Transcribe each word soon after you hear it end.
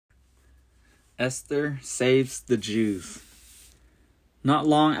Esther saves the Jews. Not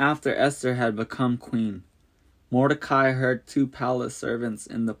long after Esther had become queen, Mordecai heard 2 palace servants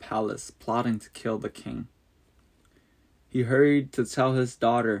in the palace plotting to kill the king. He hurried to tell his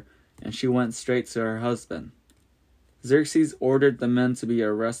daughter, and she went straight to her husband. Xerxes ordered the men to be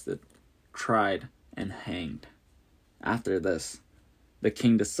arrested, tried, and hanged. After this, the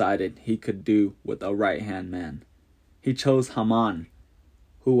king decided he could do with a right-hand man. He chose Haman,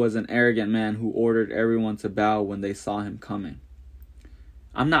 who was an arrogant man who ordered everyone to bow when they saw him coming.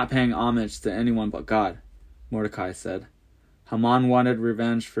 "I'm not paying homage to anyone but God," Mordecai said. Haman wanted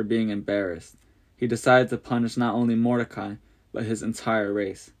revenge for being embarrassed. He decided to punish not only Mordecai, but his entire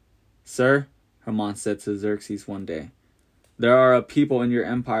race. "Sir," Haman said to Xerxes one day, "there are a people in your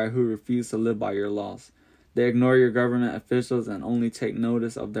empire who refuse to live by your laws. They ignore your government officials and only take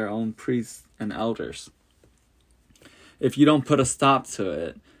notice of their own priests and elders. If you don't put a stop to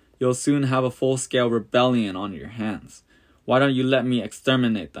it, you'll soon have a full-scale rebellion on your hands. Why don't you let me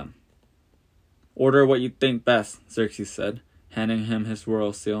exterminate them?" "Order what you think best," Xerxes said, handing him his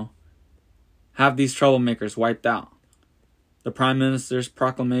royal seal. "Have these troublemakers wiped out. The prime minister's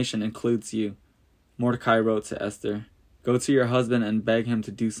proclamation includes you." Mordecai wrote to Esther, "Go to your husband and beg him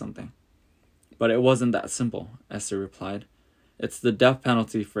to do something." "But it wasn't that simple," Esther replied. "It's the death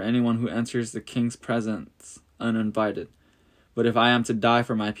penalty for anyone who enters the king's presence uninvited. But if I am to die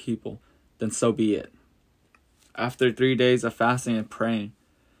for my people, then so be it." After 3 days of fasting and praying,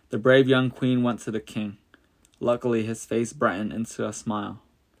 the brave young queen went to the king. Luckily, his face brightened into a smile.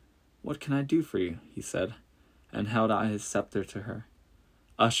 "What can I do for you?" he said, and held out his scepter to her,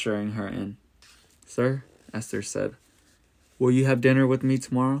 ushering her in. "Sir," Esther said, "will you have dinner with me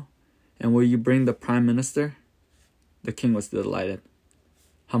tomorrow? And will you bring the prime minister?" The king was delighted.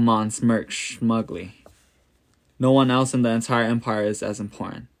 Haman smirked smugly. "No one else in the entire empire is as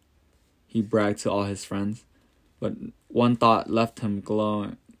important," he bragged to all his friends. But one thought left him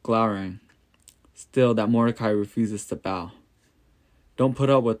glowering. Still, that Mordecai refuses to bow. "Don't put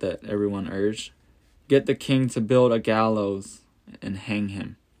up with it," everyone urged. "Get the king to build a gallows and hang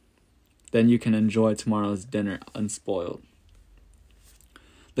him. Then you can enjoy tomorrow's dinner unspoiled."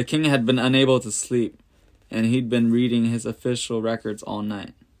 The king had been unable to sleep, and he'd been reading his official records all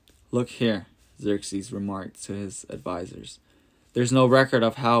night. "Look here," Xerxes remarked to his advisors. "There's no record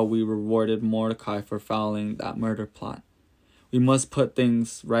of how we rewarded Mordecai for fouling that murder plot. We must put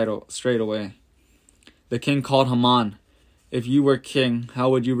things straight away." The king called Haman. "If you were king,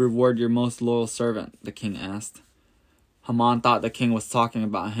 how would you reward your most loyal servant?" the king asked. Haman thought the king was talking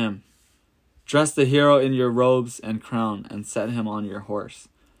about him. "Dress the hero in your robes and crown and set him on your horse.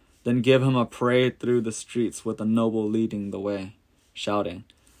 Then give him a parade through the streets with a noble leading the way, shouting,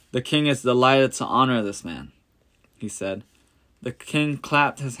 'The king is delighted to honor this man,'" he said. The king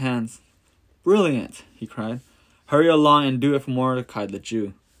clapped his hands. "Brilliant," he cried. "Hurry along and do it for Mordecai the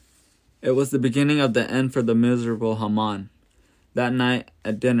Jew." It was the beginning of the end for the miserable Haman. That night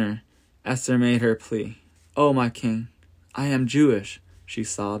at dinner, Esther made her plea. "Oh, my king, I am Jewish," she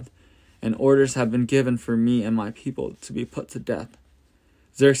sobbed, "and orders have been given for me and my people to be put to death."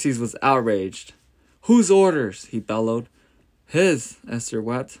 Xerxes was outraged. "Whose orders?" he bellowed. "His," Esther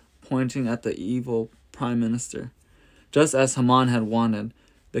wept, pointing at the evil prime minister. Just as Haman had wanted,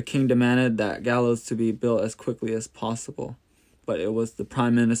 the king demanded that gallows to be built as quickly as possible. But it was the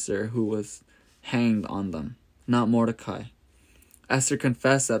prime minister who was hanged on them, not Mordecai. Esther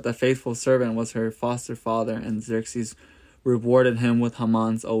confessed that the faithful servant was her foster father, and Xerxes rewarded him with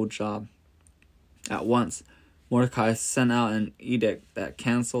Haman's old job. At once, Mordecai sent out an edict that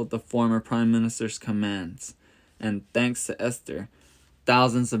canceled the former prime minister's commands, and thanks to Esther,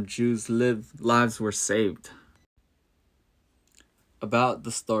 thousands of Jews' lives were saved. About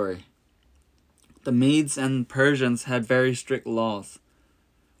the story. The Medes and Persians had very strict laws.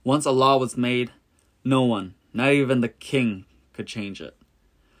 Once a law was made, no one, not even the king, could change it.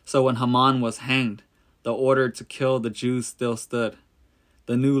 So when Haman was hanged, the order to kill the Jews still stood.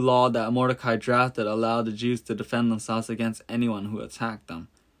 The new law that Mordecai drafted allowed the Jews to defend themselves against anyone who attacked them.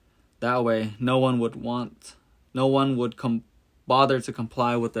 That way, no one would bother to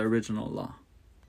comply with the original law.